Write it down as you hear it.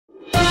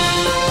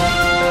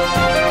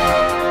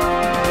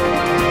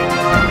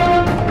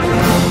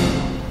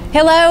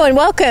Hello and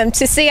welcome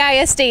to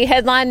CISD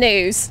Headline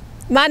News.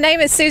 My name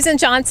is Susan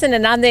Johnson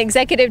and I'm the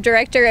Executive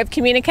Director of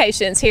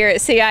Communications here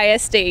at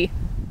CISD.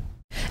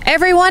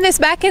 Everyone is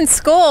back in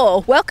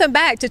school. Welcome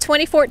back to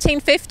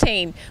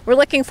 2014-15. We're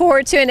looking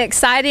forward to an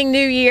exciting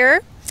new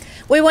year.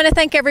 We want to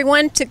thank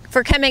everyone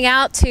for coming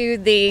out to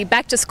the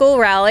Back to School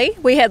rally.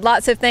 We had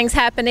lots of things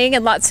happening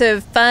and lots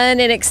of fun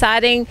and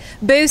exciting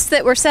booths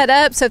that were set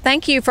up, so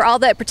thank you for all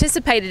that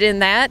participated in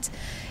that.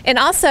 And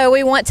also,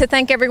 we want to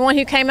thank everyone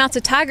who came out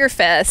to Tiger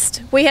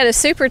Fest. We had a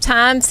super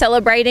time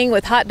celebrating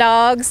with hot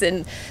dogs,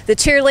 and the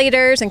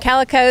cheerleaders and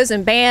calicos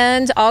and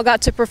band all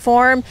got to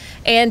perform.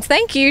 And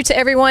thank you to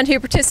everyone who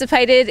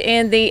participated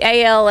in the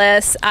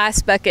ALS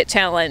Ice Bucket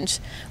Challenge.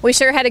 We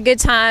sure had a good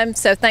time,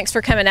 so thanks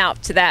for coming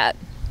out to that.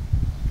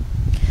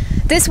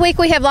 This week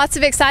we have lots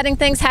of exciting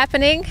things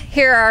happening.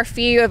 Here are a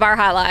few of our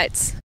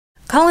highlights.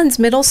 Collins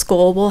Middle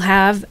School will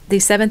have the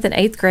 7th and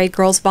 8th grade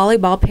girls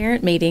volleyball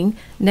parent meeting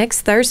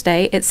next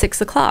Thursday at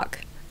 6 o'clock.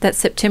 That's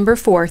September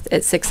 4th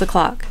at 6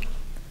 o'clock.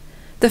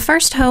 The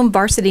first home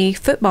varsity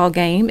football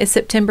game is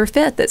September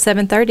 5th at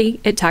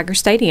 7:30 at Tiger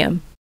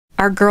Stadium.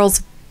 Our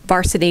girls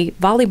varsity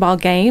volleyball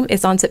game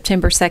is on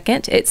September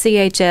 2nd at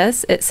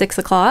CHS at 6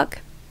 o'clock.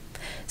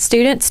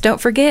 Students,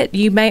 don't forget,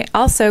 you may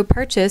also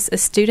purchase a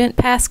student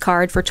pass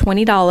card for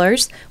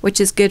 $20,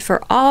 which is good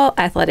for all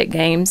athletic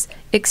games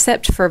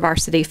except for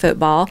varsity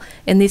football,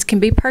 and these can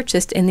be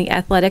purchased in the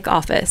athletic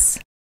office.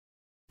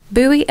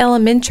 Bowie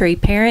Elementary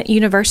Parent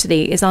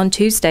University is on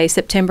Tuesday,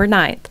 September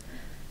 9th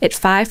at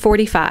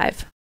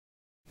 5:45.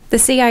 The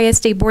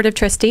CISD Board of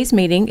Trustees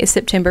meeting is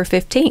September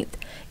 15th,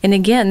 and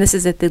again, this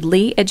is at the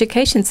Lee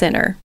Education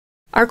Center.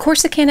 Our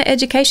Corsicana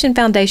Education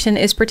Foundation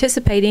is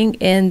participating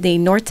in the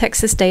North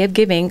Texas Day of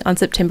Giving on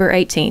September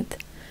 18th.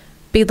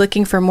 Be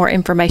looking for more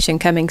information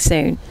coming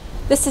soon.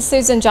 This is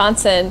Susan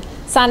Johnson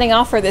signing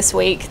off for this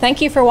week.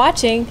 Thank you for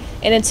watching,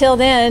 and until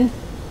then,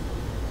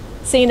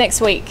 see you next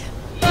week.